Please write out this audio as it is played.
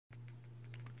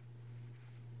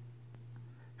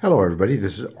Hello everybody,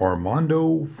 this is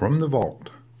Armando from the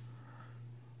vault.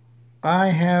 I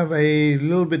have a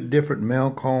little bit different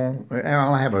mail call.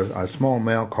 I have a small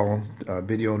mail call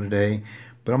video today,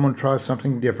 but I'm going to try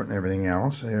something different than everything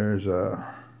else. I'm going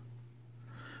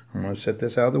to set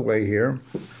this out of the way here.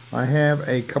 I have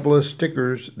a couple of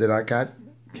stickers that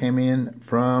came in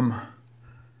from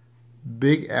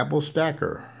Big Apple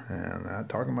Stacker. And I'm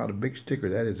talking about a big sticker.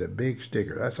 That is a big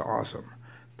sticker. That's awesome.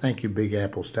 Thank you, Big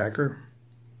Apple Stacker.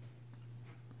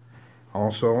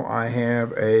 Also, I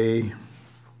have a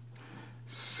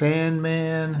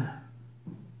Sandman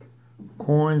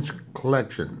Coins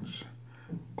Collections,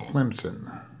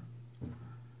 Clemson.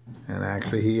 And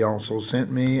actually, he also sent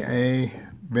me a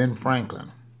Ben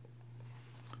Franklin.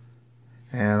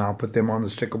 And I'll put them on the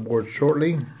sticker board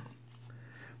shortly.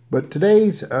 But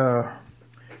today's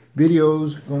video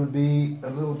is going to be a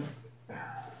little...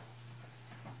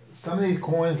 Some of these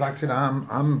coins, like I said,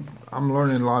 I'm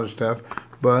learning a lot of stuff.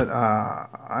 But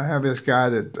I have this guy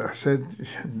that said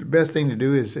the best thing to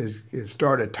do is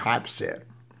start a typeset.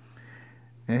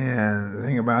 And the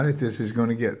thing about it, this is going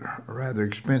to get rather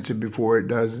expensive before it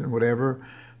does whatever.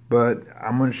 But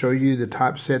I'm going to show you the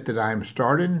typeset that I'm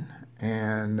starting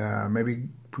and maybe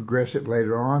progress it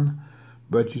later on.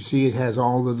 But you see it has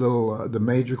all the little, the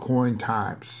major coin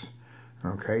types.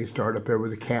 Okay, start up there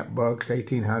with the cap bucks,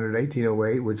 1800,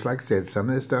 1808, which like I said, some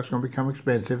of this stuff's going to become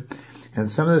expensive. And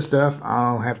some of the stuff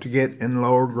I'll have to get in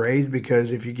lower grades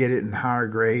because if you get it in higher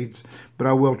grades, but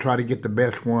I will try to get the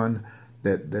best one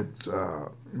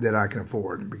that I can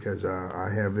afford because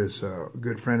I have this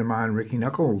good friend of mine, Ricky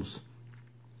Knuckles,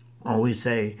 always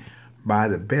say, buy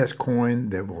the best coin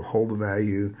that will hold the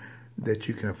value that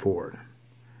you can afford.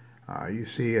 You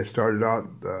see, I started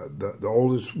out the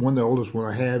oldest one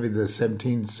I have is the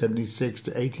 1776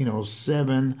 to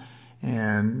 1807.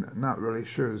 And not really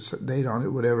sure the date on it,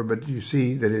 whatever, but you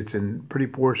see that it's in pretty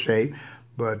poor shape.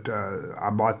 But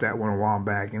I bought that one a while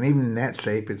back, and even in that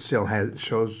shape, it still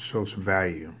shows some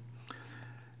value.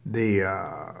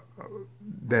 That's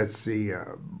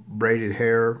the braided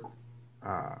hair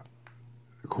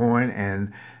coin,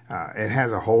 and it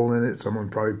has a hole in it. Someone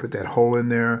probably put that hole in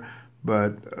there.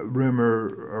 But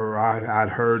I'd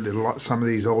heard that some of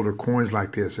these older coins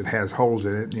like this, it has holes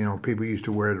in it. You know, people used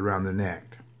to wear it around their neck.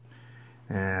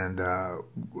 And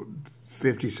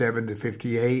 57 to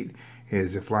 58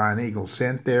 is a Flying Eagle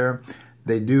cent there.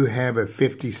 They do have a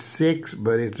 56,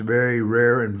 but it's very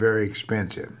rare and very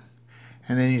expensive.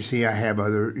 And then you see I have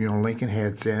other, Lincoln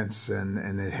head cents,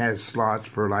 and it has slots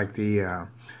for like the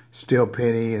steel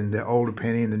penny and the older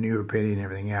penny and the newer penny and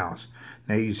everything else.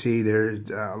 Now you see there's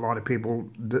a lot of people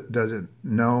doesn't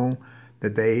know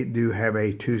that they do have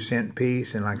a 2-cent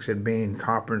piece, and like I said, being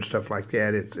copper and stuff like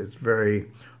that, it's very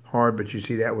hard, but you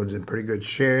see that one's in pretty good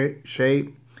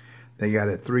shape. They got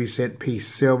a 3-cent piece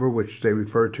silver, which they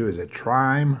refer to as a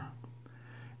trime,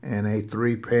 and a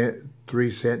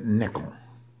 3-cent nickel.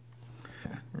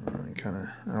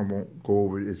 I won't go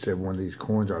over it. It's one of these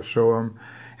coins. I'll show them.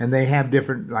 And they have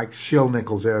different, like shill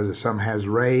nickels there. Some has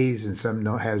rays and some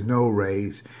has no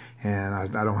rays. And I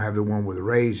don't have the one with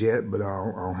rays yet, but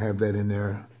I'll have that in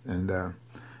there. And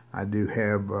I do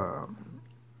have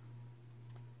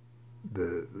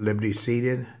the Liberty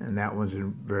Seated, and that one's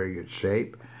in very good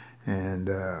shape. And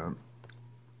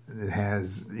it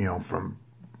has, from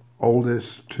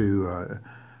oldest to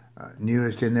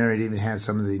newest in there. It even has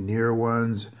some of the newer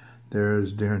ones.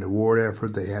 There's during the war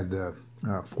effort, they had the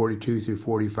 42 through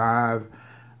 45.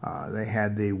 They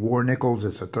had the war nickels.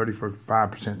 It's a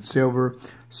 35% silver.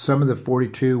 Some of the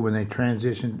 42, when they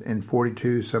transitioned in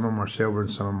 42, some of them are silver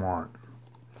and some of them aren't.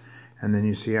 And then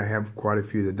you see I have quite a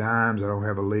few of the dimes. I don't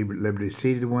have a Liberty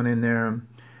Seated one in there.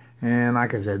 And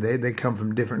like I said, they come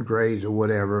from different grades or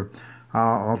whatever.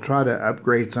 I'll try to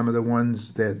upgrade some of the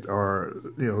ones that are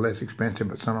less expensive,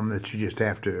 but some of them that you just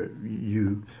have to,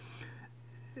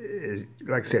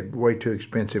 like I said, way too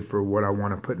expensive for what I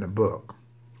want to put in a book.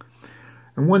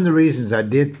 And one of the reasons I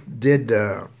did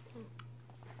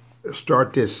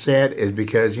start this set is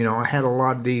because, I had a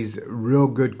lot of these real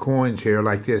good coins here,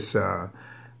 like this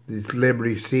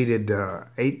Liberty Seated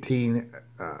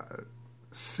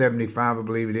 1875, I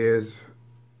believe it is,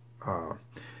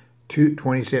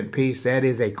 20-cent piece. That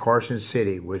is a Carson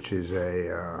City, which is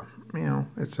a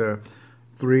it's a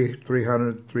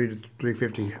 $300 to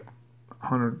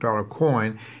 $350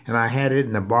 coin, and I had it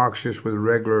in a box just with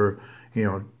regular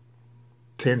 10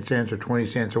 cents or 20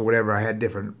 cents or whatever. I had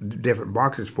different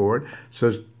boxes for it,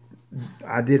 so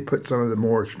I did put some of the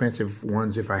more expensive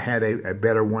ones. If I had a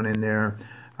better one in there,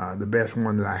 the best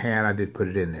one that I had, I did put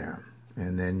it in there.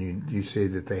 And then you see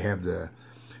that they have the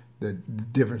the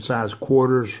different size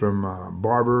quarters from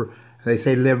Barber. They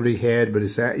say Liberty Head, but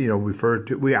it's that, you know,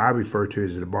 I refer to it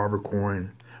as a Barber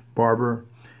coin, Barber.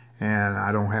 And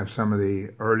I don't have some of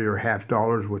the earlier half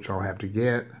dollars, which I'll have to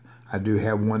get. I do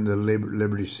have one, the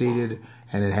Liberty Seated,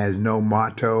 and it has no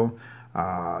motto.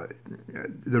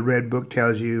 The red book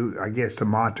tells you, I guess the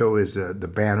motto is the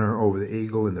banner over the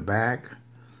eagle in the back.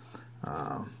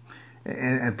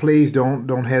 And please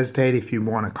don't hesitate if you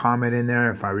want to comment in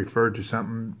there if I refer to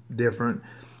something different.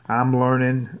 I'm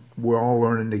learning. We're all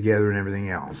learning together and everything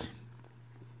else.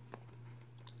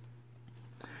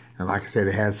 And like I said,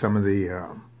 it has some of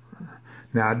the...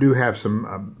 now, I do have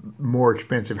some more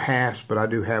expensive halves, but I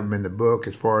do have them in the book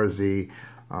as far as the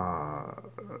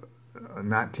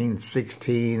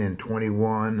 1916 and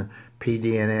 21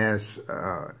 PDNS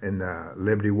and the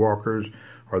Liberty Walkers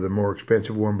are the more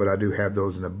expensive one, but I do have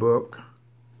those in the book.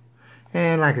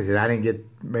 And like I said, I didn't get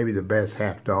maybe the best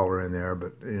half dollar in there,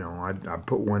 but you know, I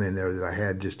put one in there that I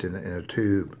had just in a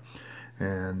tube.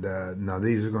 And now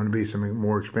these are going to be some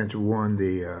more expensive one,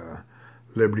 the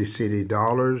Liberty City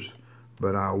dollars,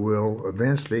 but I will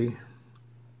eventually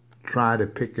try to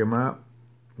pick them up,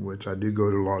 which I do go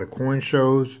to a lot of coin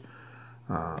shows,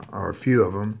 or a few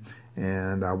of them,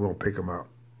 and I will pick them up.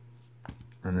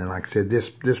 And then, like I said, this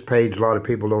page, a lot of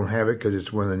people don't have it because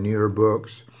it's one of the newer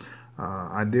books.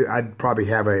 I'd probably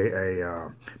have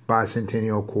a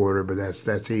bicentennial quarter, but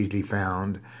that's easily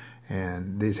found.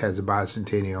 And this has a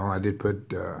bicentennial. I did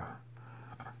put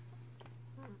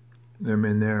them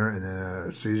in there,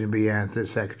 and Susan B. Anthony,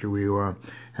 Secretary Wheeler.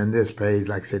 And this page,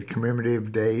 like I said,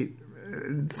 commemorative date.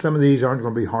 Some of these aren't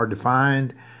going to be hard to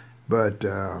find, but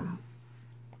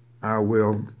I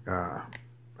will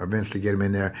eventually get them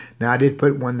in there. Now, I did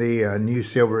put one of the new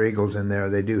Silver Eagles in there.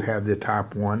 They do have the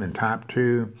Type 1 and Type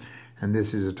 2, and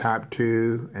this is a Type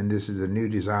 2, and this is a new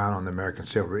design on the American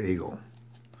Silver Eagle.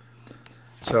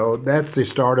 So that's the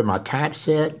start of my type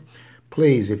set.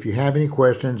 Please, if you have any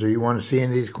questions or you want to see any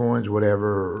of these coins,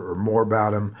 whatever, or more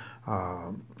about them,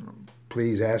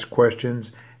 please ask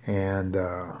questions. And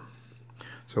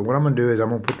so what I'm going to do is I'm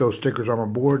going to put those stickers on my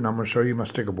board, and I'm going to show you my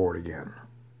sticker board again.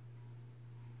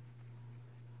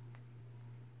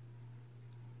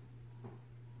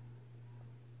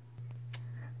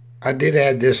 I did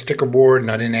add this sticker board,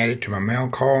 and I didn't add it to my mail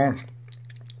call.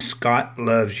 Scott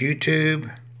loves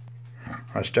YouTube.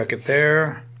 I stuck it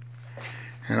there.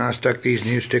 And I stuck these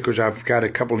new stickers. I've got a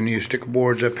couple of new sticker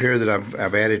boards up here that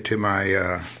I've added to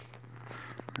my,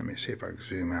 let me see if I can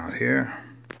zoom out here.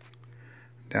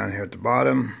 Down here at the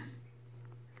bottom.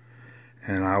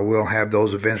 And I will have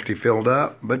those eventually filled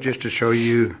up. But just to show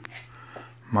you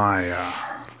my,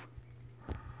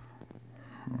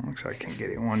 looks like I can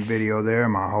get in one video there,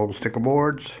 my whole sticker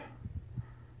boards.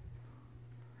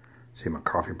 See my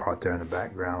coffee pot there in the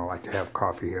background. I like to have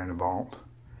coffee here in the vault.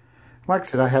 Like I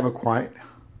said, I have a quite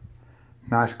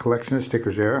nice collection of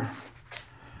stickers there.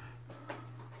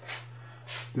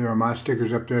 There are my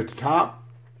stickers up there at the top.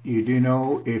 You do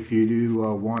know if you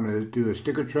do want to do a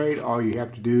sticker trade, all you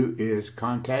have to do is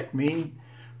contact me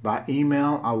by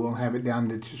email. I will have it down in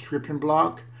the description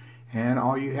block. And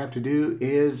all you have to do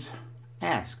is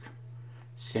ask.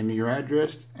 Send me your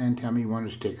address and tell me you want a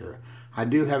sticker. I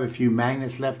do have a few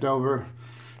magnets left over.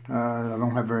 I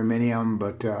don't have very many of them,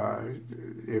 but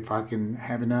if I can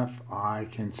have enough, I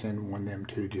can send one of them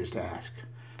too. Just ask.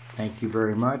 Thank you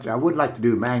very much. I would like to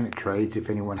do magnet trades if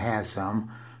anyone has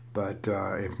some, but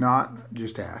if not,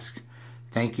 just ask.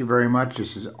 Thank you very much.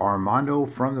 This is Armando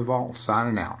from the Vault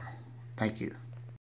signing out. Thank you.